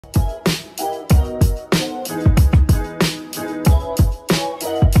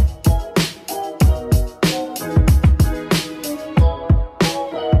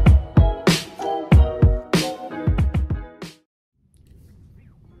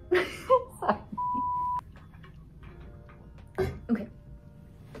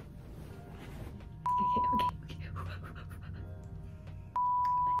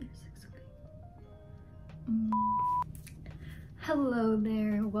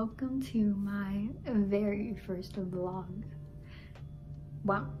welcome to my very first vlog.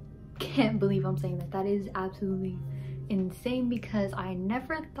 Wow, can't believe I'm saying that. That is absolutely insane because I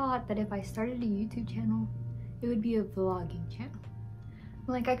never thought that if I started a YouTube channel, it would be a vlogging channel.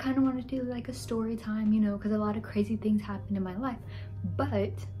 Like, I kind of wanted to do like a story time, you know, because a lot of crazy things happen in my life.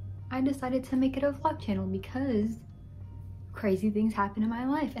 But I decided to make it a vlog channel because crazy things happen in my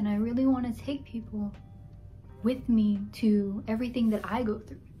life and I really want to take people with me to everything that I go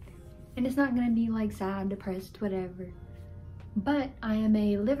through. And it's not gonna be like sad, depressed, whatever. But I am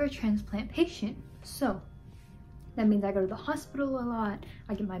a liver transplant patient, so that means I go to the hospital a lot.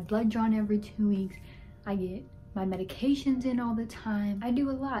 I get my blood drawn every 2 weeks. I get my medications in all the time. I do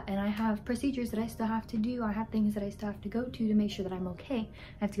a lot, and I have procedures that I still have to do. I have things that I still have to go to make sure that I'm okay.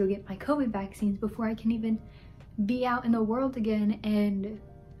 I have to go get my COVID vaccines before I can even be out in the world again and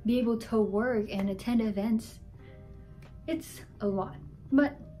be able to work and attend events. It's a lot,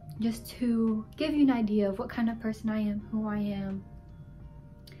 but just to give you an idea of what kind of person I am, who I am,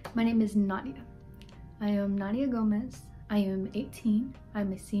 my name is Nadia. I am Nadia Gomez. I am 18.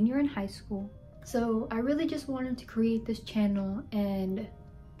 I'm a senior in high school. So I really just wanted to create this channel and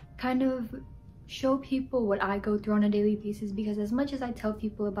kind of show people what I go through on a daily basis, because as much as I tell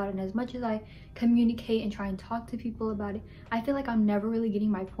people about it and as much as I communicate and try and talk to people about it, I feel like I'm never really getting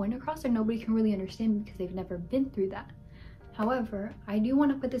my point across, or nobody can really understand me because they've never been through that. However, I do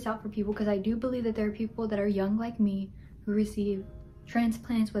want to put this out for people because I do believe that there are people that are young like me who receive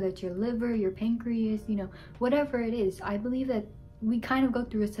transplants, whether it's your liver, your pancreas, you know, whatever it is. I believe that we kind of go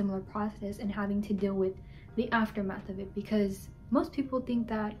through a similar process and having to deal with the aftermath of it, because most people think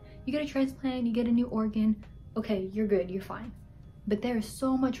that you get a transplant, you get a new organ, okay, you're good, you're fine. But there's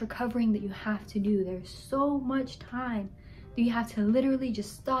so much recovering that you have to do. There's so much time that you have to literally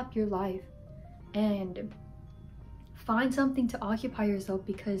just stop your life and find something to occupy yourself,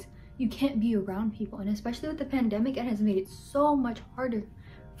 because you can't be around people. And especially with the pandemic, it has made it so much harder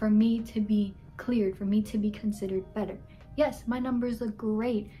for me to be cleared, for me to be considered better. Yes, my numbers look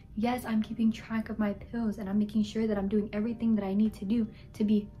great. Yes, I'm keeping track of my pills and I'm making sure that I'm doing everything that I need to do to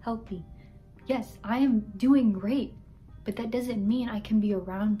be healthy. Yes, I am doing great, but that doesn't mean I can be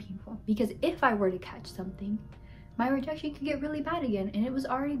around people, because if I were to catch something, my rejection could get really bad again, and it was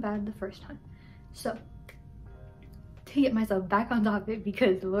already bad the first time. So to get myself back on topic,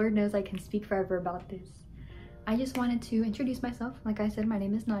 because Lord knows I can speak forever about this, I just wanted to introduce myself. Like I said, my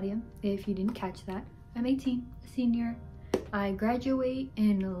name is Nadia, if you didn't catch that. I'm 18, a senior. I graduate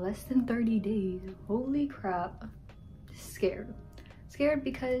in less than 30 days. Holy crap. Scared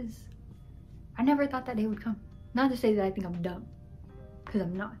because I never thought that day would come. Not to say that I think I'm dumb, because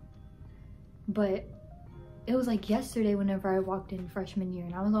I'm not, but it was like yesterday whenever I walked in freshman year,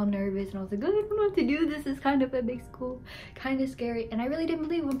 and I was all nervous and I was like, I don't know what to do. This is kind of a big school, kind of scary. And I really didn't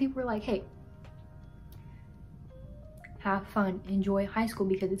believe when people were like, hey, have fun, enjoy high school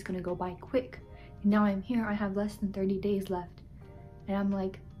because it's gonna go by quick. And now I'm here, I have less than 30 days left. And I'm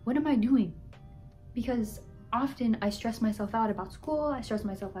like, what am I doing? Because often I stress myself out about school, I stress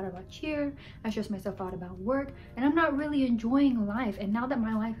myself out about cheer, I stress myself out about work, and I'm not really enjoying life. And now that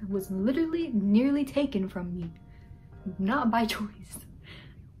my life was literally nearly taken from me, not by choice,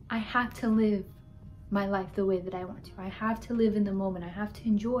 I have to live my life the way that I want to. I have to live in the moment. I have to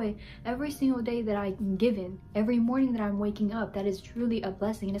enjoy every single day that I'm given, every morning that I'm waking up. That is truly a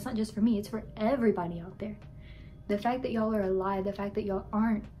blessing, and it's not just for me, it's for everybody out there. The fact that y'all are alive, the fact that y'all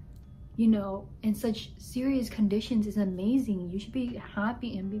aren't, you know, in such serious conditions is amazing. You should be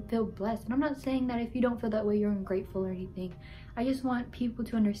happy and feel blessed. And I'm not saying that if you don't feel that way, you're ungrateful or anything. I just want people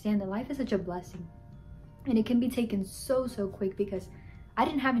to understand that life is such a blessing, and it can be taken so quick, because I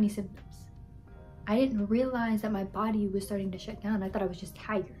didn't have any symptoms. I didn't realize that my body was starting to shut down. I thought I was just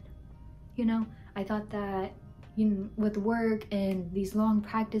tired, you know. I thought that, you know, with work and these long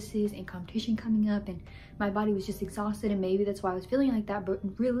practices and competition coming up, and my body was just exhausted, and maybe that's why I was feeling like that. But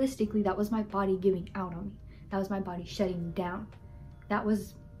realistically, that was my body giving out on me. That was my body shutting down. That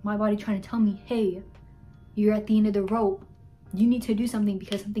was my body trying to tell me, hey, you're at the end of the rope. You need to do something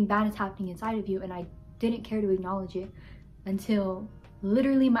because something bad is happening inside of you. And I didn't care to acknowledge it until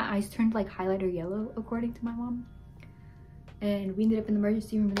literally my eyes turned like highlighter yellow, according to my mom. And we ended up in the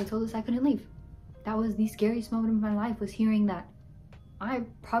emergency room and they told us I couldn't leave. That was the scariest moment of my life, was hearing that I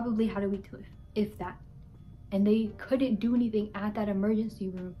probably had a week to live, if that. And they couldn't do anything at that emergency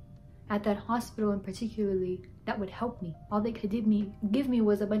room, at that hospital in particularly, that would help me. All they could give me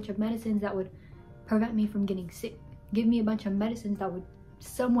was a bunch of medicines that would prevent me from getting sick. Give me a bunch of medicines that would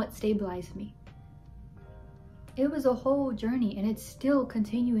somewhat stabilize me. It was a whole journey, and it's still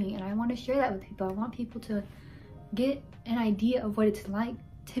continuing, and I want to share that with people. I want people to get an idea of what it's like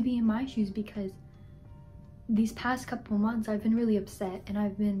to be in my shoes, because these past couple months I've been really upset, and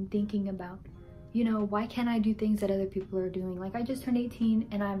I've been thinking about, you know, why can't I do things that other people are doing? Like, I just turned 18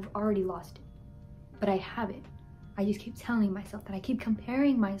 and I've already lost it, but I haven't. I just keep telling myself that. I keep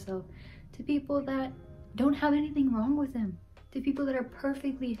comparing myself to people that don't have anything wrong with them, to people that are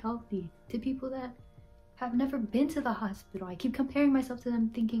perfectly healthy, to people that have never been to the hospital. I keep comparing myself to them,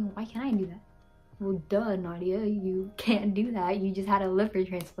 thinking, why can't I do that? Well, duh, Nadia, you can't do that. You just had a liver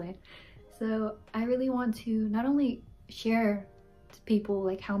transplant. So I really want to not only share to people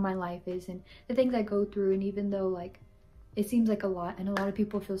like how my life is and the things I go through, and even though like it seems like a lot and a lot of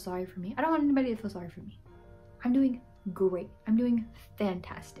people feel sorry for me, I don't want anybody to feel sorry for me. I'm doing great. I'm doing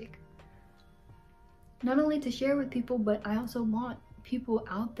fantastic. Not only to share with people, but I also want people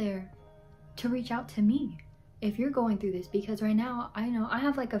out there to reach out to me if you're going through this, because right now I know I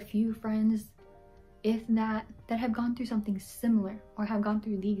have like a few friends, if that have gone through something similar or have gone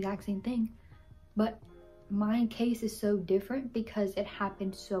through the exact same thing, but my case is so different because it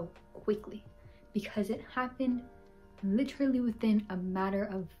happened so quickly, because it happened literally within a matter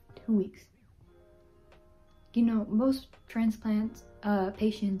of 2 weeks. You know, most transplant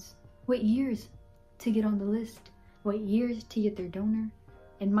patients wait years to get on the list, wait years to get their donor,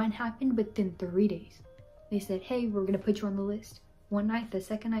 and mine happened within 3 days. They said, hey, we're gonna put you on the list. One night, the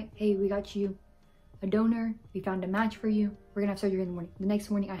second night, hey, we got you a donor, we found a match for you, we're gonna have surgery in the morning. The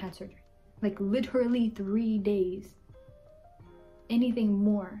next morning I had surgery. Like literally 3 days. Anything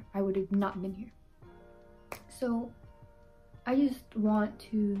more, I would have not been here. So I just want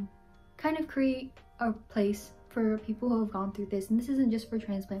to kind of create a place for people who have gone through this. And this isn't just for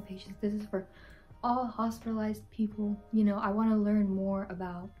transplant patients, this is for all hospitalized people. You know, I want to learn more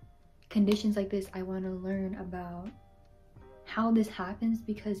about conditions like this. I want to learn about how this happens,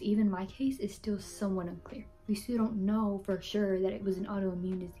 because even my case is still somewhat unclear. We still don't know for sure that it was an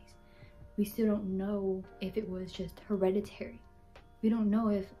autoimmune disease. We still don't know if it was just hereditary. We don't know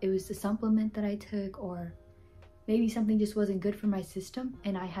if it was the supplement that I took, or maybe something just wasn't good for my system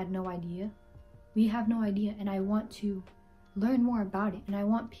and I had no idea. We have no idea, and I want to learn more about it, and I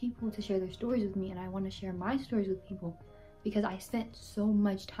want people to share their stories with me, and I want to share my stories with people, because I spent so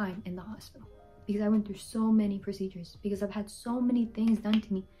much time in the hospital, because I went through so many procedures, because I've had so many things done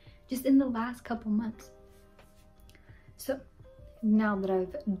to me just in the last couple months. So now that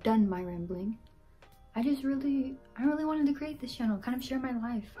I've done my rambling, I really wanted to create this channel, kind of share my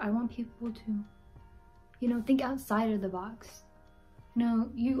life. I want people to, you know, think outside of the box. You know,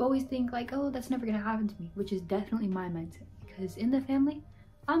 you always think like, oh, that's never gonna happen to me, which is definitely my mindset, because in the family,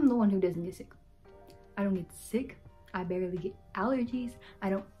 I'm the one who doesn't get sick. I don't get sick. I barely get allergies. I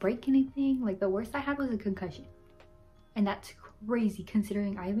don't break anything. Like, the worst I had was a concussion. And that's crazy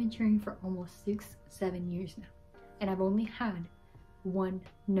considering I've been cheering for almost 6-7 years now. And I've only had one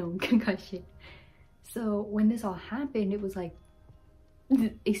known concussion. So when this all happened, it was like,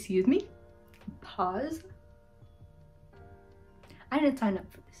 excuse me? Pause? I didn't sign up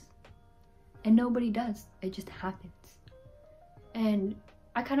for this. And nobody does. It just happens. And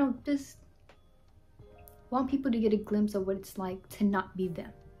I kind of just want people to get a glimpse of what it's like to not be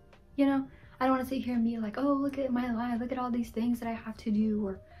them. You know, I don't want to sit here and be like, oh, look at my life, look at all these things that I have to do,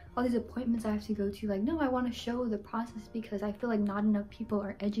 or all these appointments I have to go to. Like, no, I want to show the process, because I feel like not enough people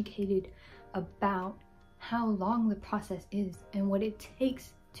are educated about how long the process is and what it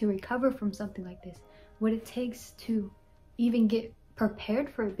takes to recover from something like this, what it takes to even get prepared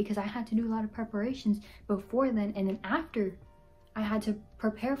for it, because I had to do a lot of preparations before then, and then after I had to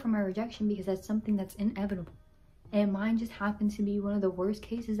prepare for my rejection, because that's something that's inevitable. And mine just happened to be one of the worst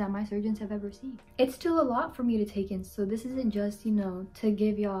cases that my surgeons have ever seen. It's still a lot for me to take in, so this isn't just, you know, to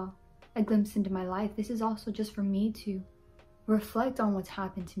give y'all a glimpse into my life. This is also just for me to reflect on what's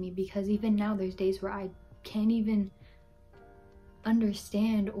happened to me, because even now there's days where I can't even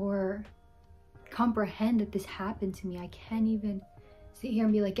understand or comprehend that this happened to me. I can't even sit here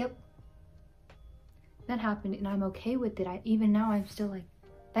and be like, yep, that happened, and I'm okay with it. Even now I'm still like,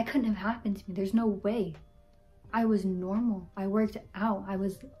 that couldn't have happened to me. There's no way. I was normal. I worked out. I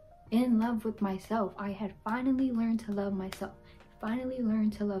was in love with myself. I had finally learned to love myself. Finally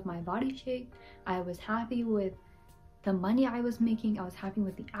learned to love my body shape. I was happy with the money I was making. I was happy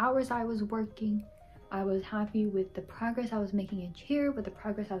with the hours I was working. I was happy with the progress I was making in cheer, with the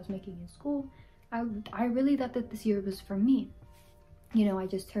progress I was making in school. I really thought that this year was for me. You know, I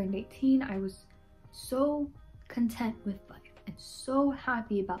just turned 18. I was so content with life and so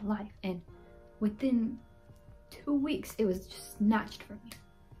happy about life, and within 2 weeks it was just snatched from me.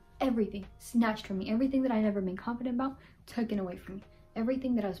 Everything snatched from me. Everything that I'd ever been confident about, taken away from me.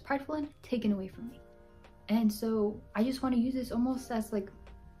 Everything that I was prideful in, taken away from me. And so I just want to use this almost as like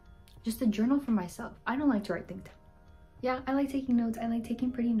just a journal for myself. I don't like to write things down. Yeah, I like taking notes. I like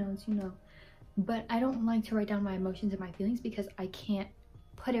taking pretty notes, you know, but I don't like to write down my emotions and my feelings because I can't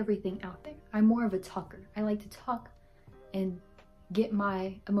put everything out there. I'm more of a talker. I like to talk and get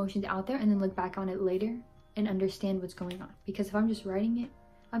my emotions out there and then look back on it later and understand what's going on. Because if I'm just writing it,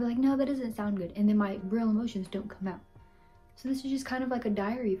 I'll be like, no, that doesn't sound good. And then my real emotions don't come out. So this is just kind of like a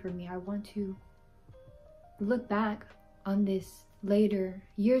diary for me. I want to look back on this later,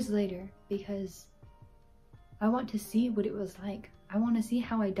 years later, because I want to see what it was like. I want to see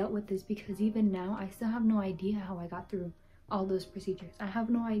how I dealt with this, because even now I still have no idea how I got through all those procedures. I have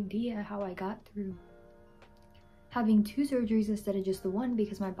no idea how I got through having 2 surgeries instead of just the one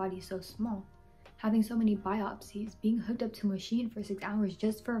because my body is so small. Having so many biopsies, being hooked up to a machine for 6 hours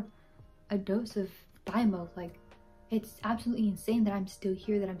just for a dose of Thymo. Like, it's absolutely insane that I'm still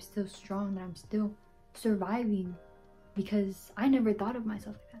here, that I'm still strong, that I'm still surviving, because I never thought of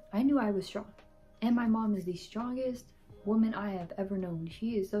myself like that. I knew I was strong. And my mom is the strongest woman I have ever known.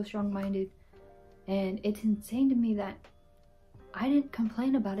 She is so strong-minded. And it's insane to me that I didn't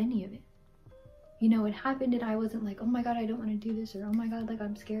complain about any of it. You know, it happened and I wasn't like, oh my god, I don't want to do this, or oh my god, like,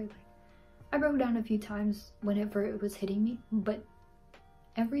 I'm scared. Like, I broke down a few times whenever it was hitting me, but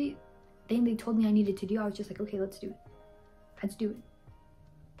everything they told me I needed to do, I was just like, okay, let's do it. Let's do it.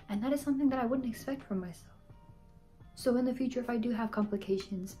 And that is something that I wouldn't expect from myself. So in the future, if I do have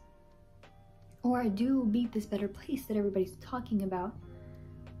complications, or I do beat this better place that everybody's talking about,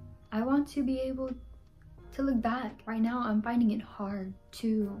 I want to be able to look back. Right now, I'm finding it hard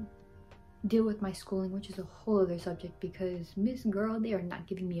to deal with my schooling, which is a whole other subject, because Miss Girl, they are not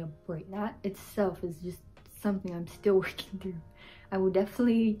giving me a break. That itself is just something I'm still working through. I will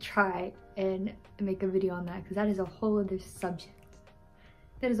definitely try and make a video on that, because that is a whole other subject.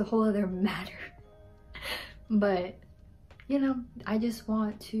 That is a whole other matter. But, you know, I just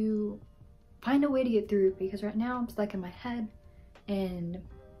want to find a way to get through it, because right now I'm stuck in my head and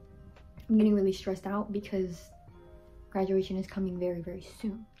I'm getting really stressed out because graduation is coming very, very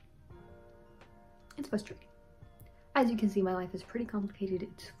soon. It's frustrating. As you can see, my life is pretty complicated.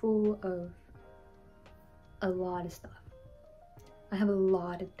 It's full of a lot of stuff. I have a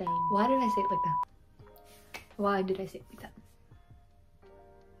lot of things. Why did I say it like that? Why did I say it like that?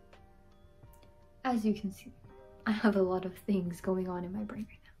 As you can see, I have a lot of things going on in my brain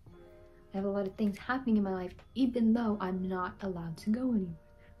right now. I have a lot of things happening in my life, even though I'm not allowed to go anywhere.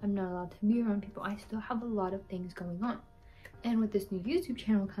 I'm not allowed to be around people. I still have a lot of things going on. And with this new YouTube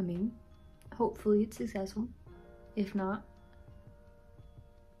channel coming, hopefully it's successful. If not,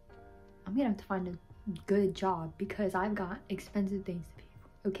 I'm gonna have to find a good job, because I've got expensive things to pay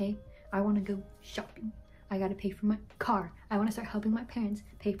for, okay? I want to go shopping. I gotta pay for my car. I want to start helping my parents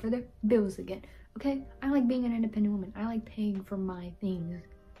pay for their bills again, okay? I like being an independent woman. I like paying for my things,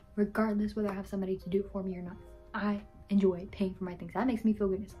 regardless whether I have somebody to do it for me or not. I enjoy paying for my things. That makes me feel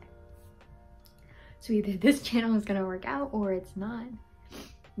good inside. So either this channel is gonna work out or it's not.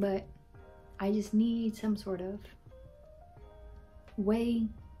 But I just need some sort of way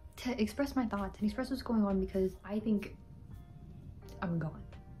to express my thoughts and express what's going on, because I think I'm gone.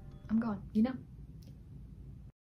 I'm gone, you know?